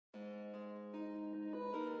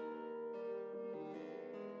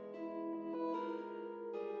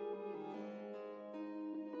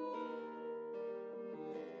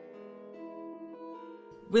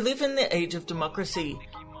We live in the age of democracy,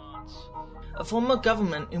 a form of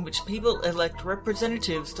government in which people elect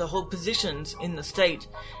representatives to hold positions in the state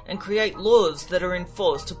and create laws that are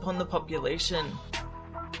enforced upon the population.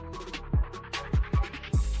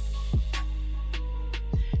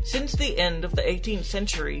 Since the end of the 18th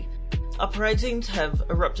century, uprisings have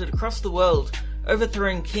erupted across the world,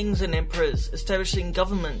 overthrowing kings and emperors, establishing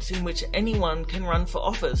governments in which anyone can run for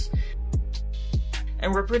office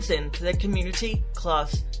and represent their community,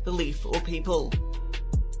 class, belief, or people.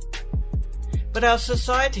 But our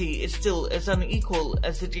society is still as unequal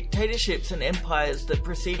as the dictatorships and empires that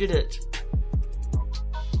preceded it.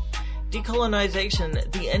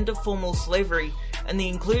 Decolonization, the end of formal slavery, and the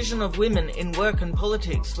inclusion of women in work and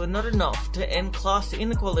politics were not enough to end class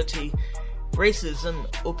inequality, racism,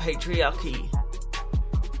 or patriarchy.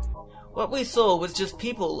 What we saw was just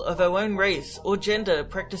people of our own race or gender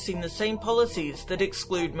practicing the same policies that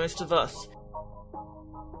exclude most of us,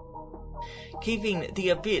 keeping the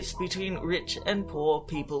abyss between rich and poor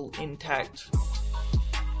people intact.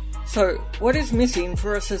 So, what is missing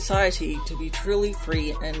for a society to be truly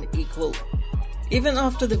free and equal? Even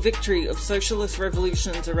after the victory of socialist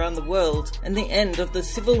revolutions around the world and the end of the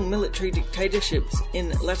civil military dictatorships in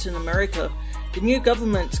Latin America, the new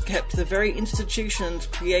governments kept the very institutions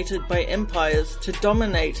created by empires to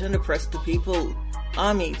dominate and oppress the people.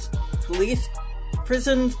 Armies, police,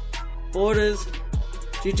 prisons, borders,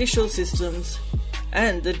 judicial systems,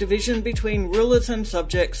 and the division between rulers and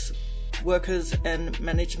subjects, workers and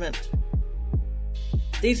management.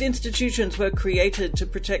 These institutions were created to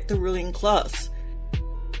protect the ruling class,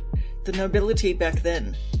 the nobility back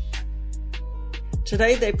then.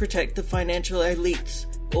 Today they protect the financial elites,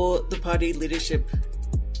 or the party leadership.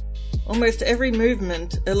 Almost every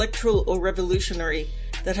movement, electoral or revolutionary,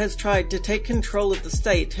 that has tried to take control of the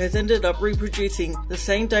state has ended up reproducing the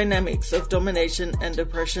same dynamics of domination and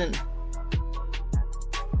oppression.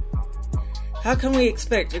 How can we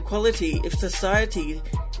expect equality if society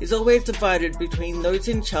is always divided between those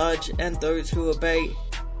in charge and those who obey?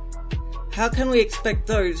 How can we expect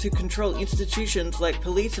those who control institutions like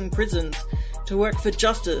police and prisons to work for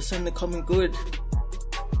justice and the common good?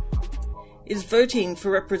 Is voting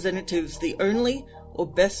for representatives the only or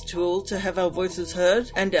best tool to have our voices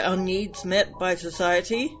heard and our needs met by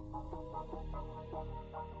society?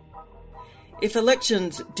 If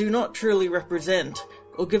elections do not truly represent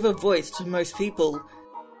or give a voice to most people,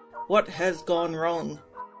 what has gone wrong?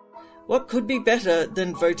 What could be better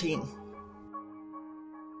than voting?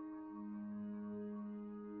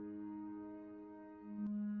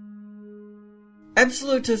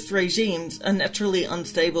 Absolutist regimes are naturally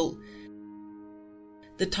unstable.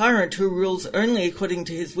 The tyrant who rules only according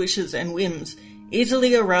to his wishes and whims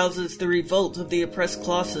easily arouses the revolt of the oppressed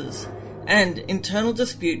classes and internal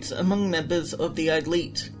disputes among members of the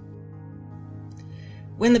elite.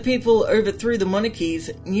 When the people overthrew the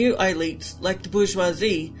monarchies, new elites, like the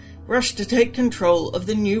bourgeoisie, rushed to take control of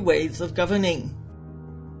the new ways of governing.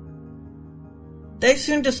 They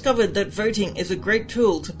soon discovered that voting is a great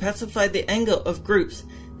tool to pacify the anger of groups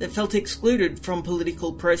that felt excluded from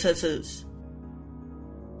political processes.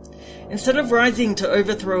 Instead of rising to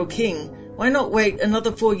overthrow a king, why not wait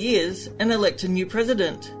another 4 years and elect a new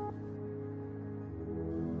president?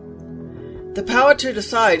 The power to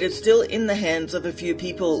decide is still in the hands of a few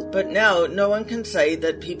people, but now no one can say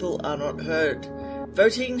that people are not heard.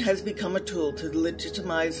 Voting has become a tool to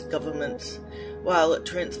legitimize governments, while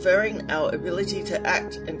transferring our ability to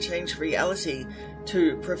act and change reality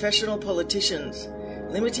to professional politicians,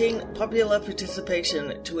 limiting popular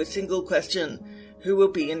participation to a single question: who will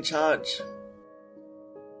be in charge?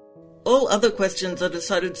 All other questions are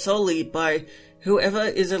decided solely by whoever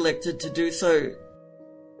is elected to do so.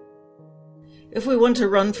 If we want to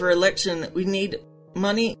run for election, we need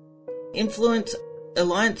money, influence,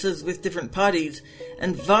 alliances with different parties,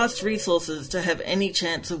 and vast resources to have any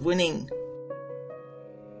chance of winning.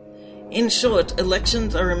 In short,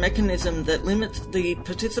 elections are a mechanism that limits the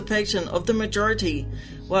participation of the majority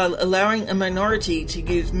while allowing a minority to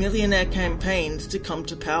use millionaire campaigns to come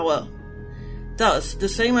to power. Thus, the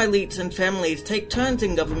same elites and families take turns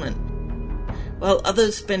in government, while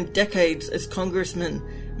others spend decades as congressmen,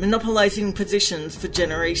 monopolizing positions for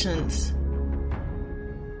generations.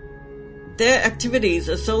 Their activities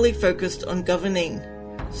are solely focused on governing,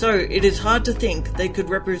 so it is hard to think they could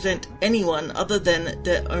represent anyone other than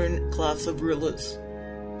their own class of rulers.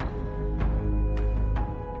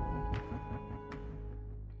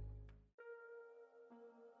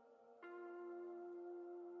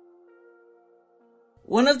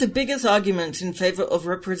 One of the biggest arguments in favor of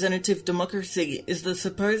representative democracy is the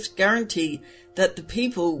supposed guarantee that the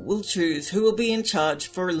people will choose who will be in charge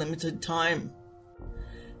for a limited time.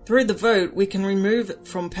 Through the vote, we can remove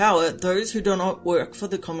from power those who do not work for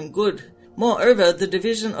the common good. Moreover, the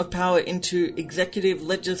division of power into executive,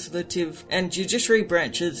 legislative, and judiciary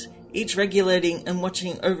branches, each regulating and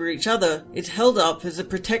watching over each other, is held up as a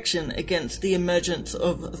protection against the emergence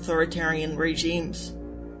of authoritarian regimes.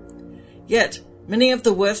 Yet, many of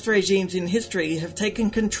the worst regimes in history have taken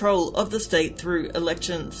control of the state through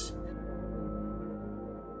elections.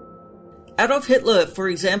 Adolf Hitler, for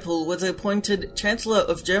example, was appointed Chancellor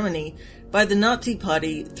of Germany by the Nazi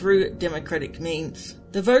Party through democratic means.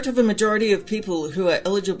 The vote of a majority of people who are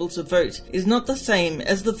eligible to vote is not the same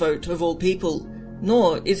as the vote of all people,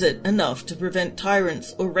 nor is it enough to prevent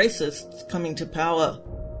tyrants or racists coming to power.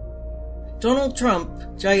 Donald Trump,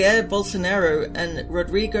 Jair Bolsonaro, and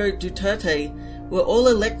Rodrigo Duterte were all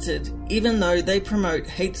elected even though they promote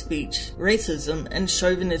hate speech, racism, and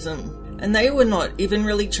chauvinism. And they were not even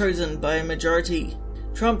really chosen by a majority.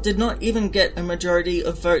 Trump did not even get a majority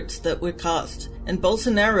of votes that were cast, and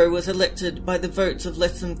Bolsonaro was elected by the votes of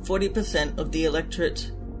less than 40% of the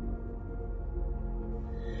electorate.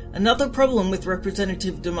 Another problem with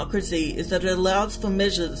representative democracy is that it allows for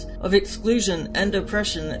measures of exclusion and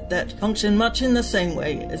oppression that function much in the same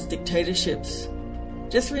way as dictatorships.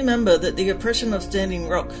 Just remember that the oppression of Standing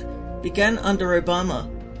Rock began under Obama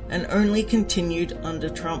and only continued under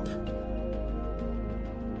Trump.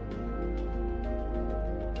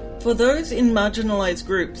 For those in marginalized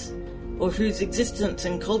groups, or whose existence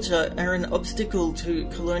and culture are an obstacle to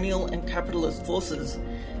colonial and capitalist forces,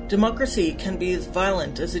 democracy can be as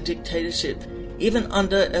violent as a dictatorship, even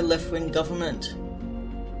under a left-wing government.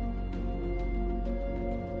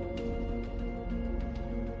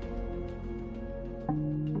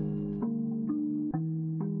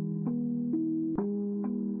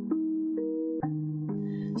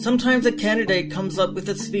 Sometimes a candidate comes up with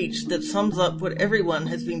a speech that sums up what everyone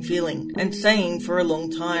has been feeling and saying for a long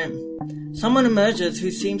time. Someone emerges who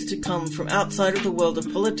seems to come from outside of the world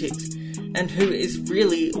of politics and who is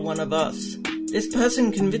really one of us. This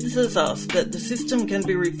person convinces us that the system can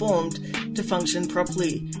be reformed to function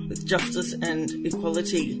properly with justice and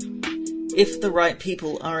equality, if the right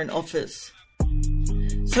people are in office.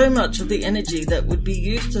 So much of the energy that would be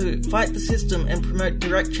used to fight the system and promote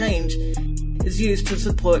direct change is used to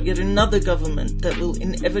support yet another government that will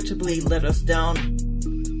inevitably let us down.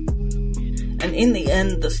 And in the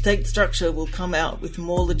end, the state structure will come out with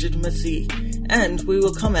more legitimacy, and we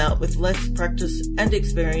will come out with less practice and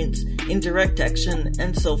experience in direct action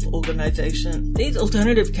and self-organization. These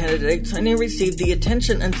alternative candidates only receive the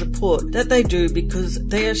attention and support that they do because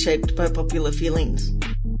they are shaped by popular feelings.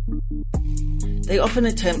 They often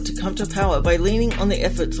attempt to come to power by leaning on the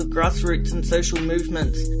efforts of grassroots and social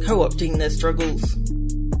movements, co-opting their struggles.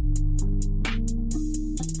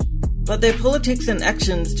 But their politics and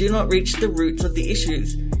actions do not reach the roots of the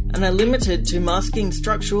issues and are limited to masking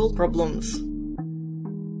structural problems.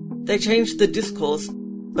 They change the discourse,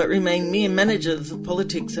 but remain mere managers of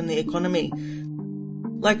politics and the economy,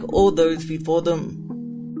 like all those before them.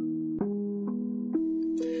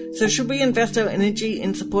 So should we invest our energy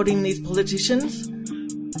in supporting these politicians?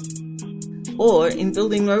 Or in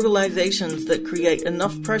building mobilizations that create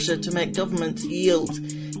enough pressure to make governments yield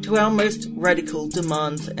to our most radical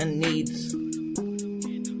demands and needs?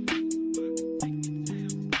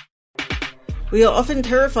 We are often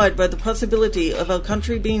terrified by the possibility of our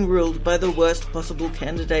country being ruled by the worst possible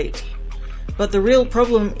candidate. But the real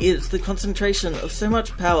problem is the concentration of so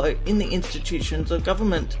much power in the institutions of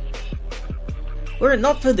government. Were it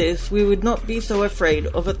not for this, we would not be so afraid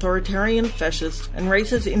of authoritarian, fascist, and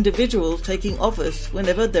racist individuals taking office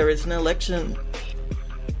whenever there is an election.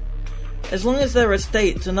 As long as there are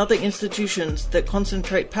states and other institutions that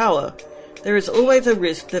concentrate power, there is always a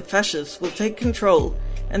risk that fascists will take control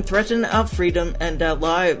and threaten our freedom and our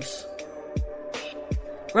lives.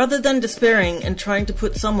 Rather than despairing and trying to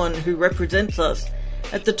put someone who represents us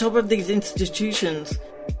at the top of these institutions,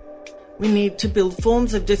 we need to build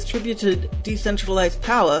forms of distributed, decentralized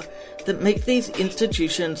power that make these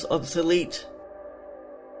institutions obsolete.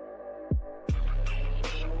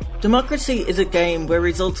 Democracy is a game where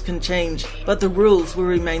results can change, but the rules will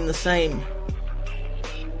remain the same.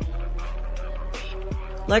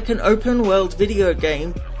 Like an open-world video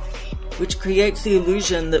game, which creates the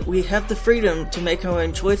illusion that we have the freedom to make our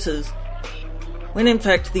own choices, when in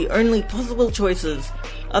fact the only possible choices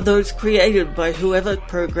are those created by whoever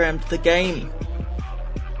programmed the game.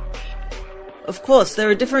 Of course, there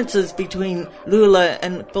are differences between Lula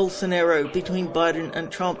and Bolsonaro, between Biden and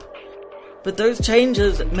Trump, But those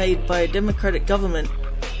changes made by a democratic government,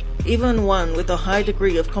 even one with a high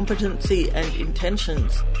degree of competency and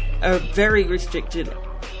intentions, are very restricted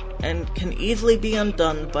and can easily be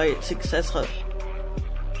undone by its successor.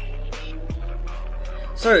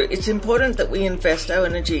 So, it's important that we invest our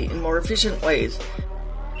energy in more efficient ways,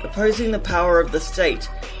 opposing the power of the state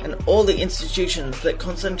and all the institutions that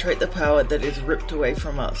concentrate the power that is ripped away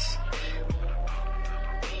from us.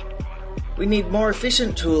 We need more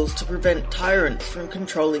efficient tools to prevent tyrants from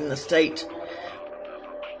controlling the state.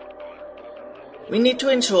 We need to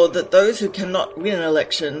ensure that those who cannot win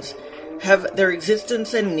elections have their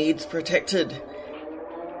existence and needs protected.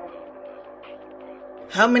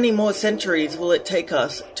 How many more centuries will it take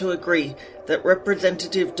us to agree that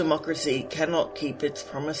representative democracy cannot keep its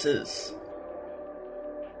promises?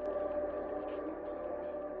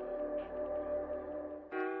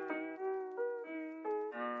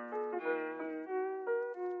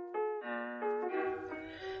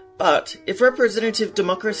 But if representative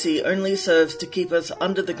democracy only serves to keep us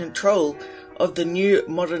under the control of the new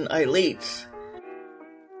modern elites,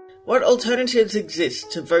 what alternatives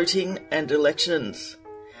exist to voting and elections?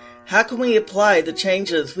 How can we apply the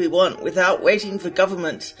changes we want without waiting for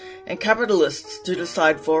governments and capitalists to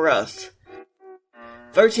decide for us?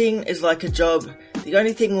 Voting is like a job. The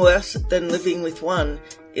only thing worse than living with one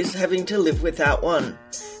is having to live without one.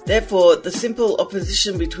 Therefore, the simple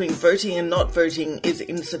opposition between voting and not voting is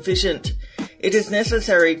insufficient. It is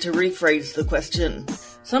necessary to rephrase the question.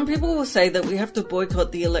 Some people will say that we have to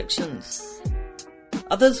boycott the elections.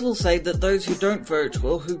 Others will say that those who don't vote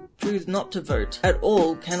or who choose not to vote at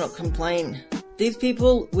all cannot complain. These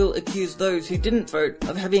people will accuse those who didn't vote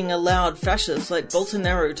of having allowed fascists like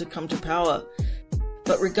Bolsonaro to come to power.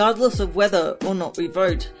 But regardless of whether or not we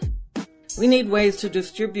vote, we need ways to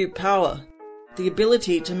distribute power, the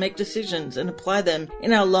ability to make decisions and apply them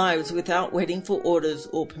in our lives without waiting for orders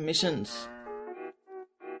or permissions.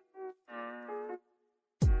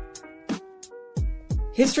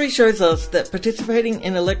 History shows us that participating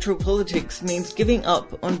in electoral politics means giving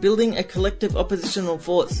up on building a collective oppositional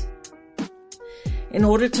force in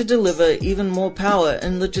order to deliver even more power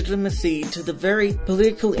and legitimacy to the very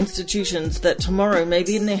political institutions that tomorrow may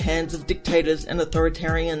be in the hands of dictators and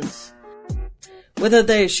authoritarians. Whether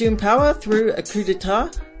they assume power through a coup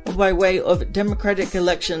d'etat or by way of democratic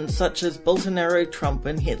elections such as Bolsonaro, Trump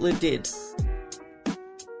and Hitler did.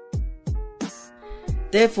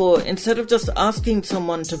 Therefore, instead of just asking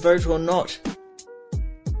someone to vote or not,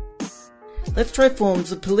 let's try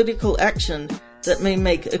forms of political action that may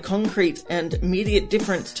make a concrete and immediate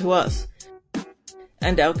difference to us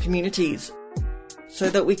and our communities, so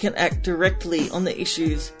that we can act directly on the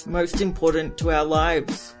issues most important to our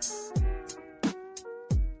lives.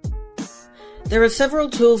 There are several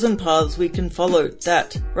tools and paths we can follow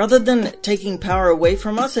that, rather than taking power away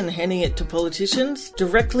from us and handing it to politicians,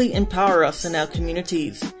 directly empower us in our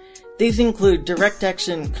communities. These include direct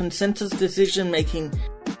action, consensus decision-making,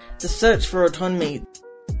 the search for autonomy,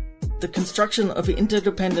 the construction of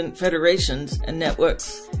interdependent federations and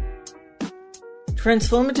networks,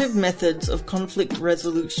 transformative methods of conflict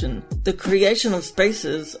resolution, the creation of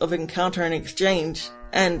spaces of encounter and exchange,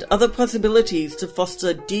 and other possibilities to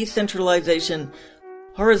foster decentralization,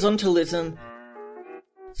 horizontalism,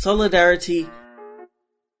 solidarity,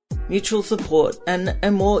 mutual support, and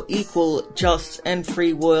a more equal, just, and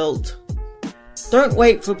free world. Don't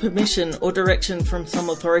wait for permission or direction from some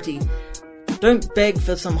authority. Don't beg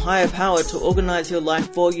for some higher power to organize your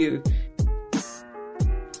life for you.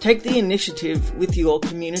 Take the initiative with your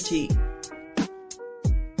community.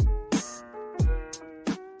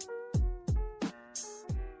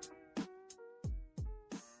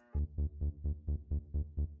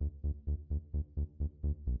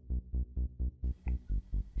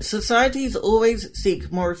 Societies always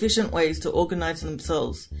seek more efficient ways to organize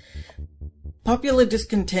themselves. Popular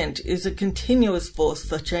discontent is a continuous force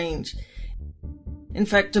for change. In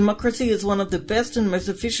fact, democracy is one of the best and most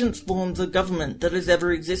efficient forms of government that has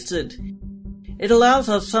ever existed. It allows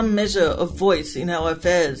us some measure of voice in our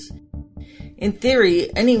affairs. In theory,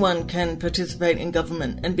 anyone can participate in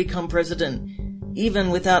government and become president, even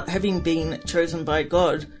without having been chosen by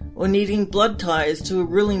God, or needing blood ties to a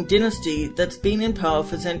ruling dynasty that's been in power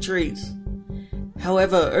for centuries.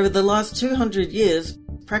 However, over the last 200 years,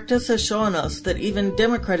 practice has shown us that even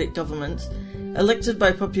democratic governments, elected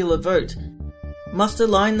by popular vote, must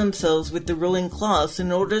align themselves with the ruling class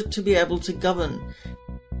in order to be able to govern,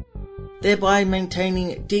 thereby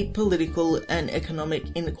maintaining deep political and economic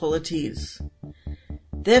inequalities.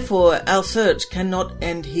 Therefore, our search cannot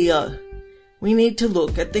end here. We need to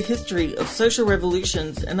look at the history of social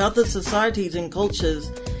revolutions and other societies and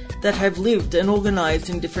cultures that have lived and organised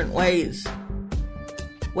in different ways.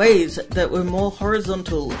 Ways that were more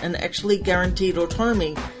horizontal and actually guaranteed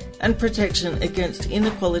autonomy and protection against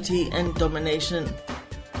inequality and domination.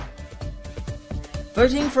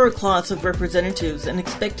 Voting for a class of representatives and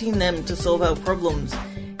expecting them to solve our problems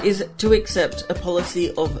is to accept a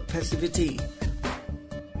policy of passivity.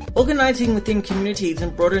 Organising within communities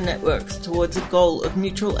and broader networks towards a goal of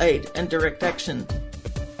mutual aid and direct action.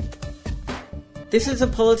 This is a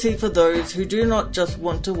policy for those who do not just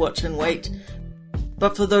want to watch and wait,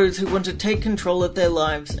 but for those who want to take control of their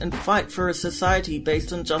lives and fight for a society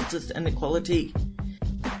based on justice and equality.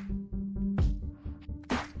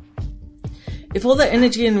 If all the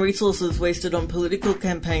energy and resources wasted on political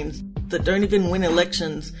campaigns that don't even win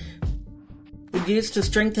elections were used to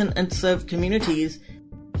strengthen and serve communities,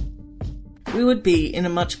 we would be in a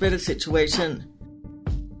much better situation.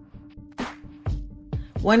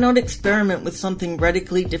 Why not experiment with something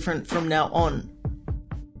radically different from now on?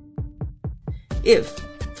 If,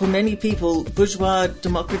 for many people, bourgeois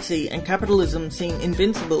democracy and capitalism seem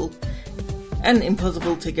invincible and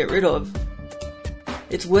impossible to get rid of,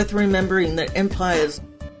 it's worth remembering that empires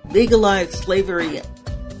legalized slavery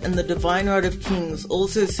and the divine right of kings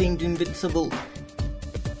also seemed invincible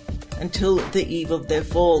until the eve of their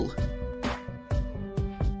fall.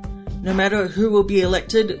 No matter who will be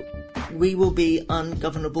elected, we will be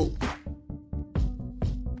ungovernable.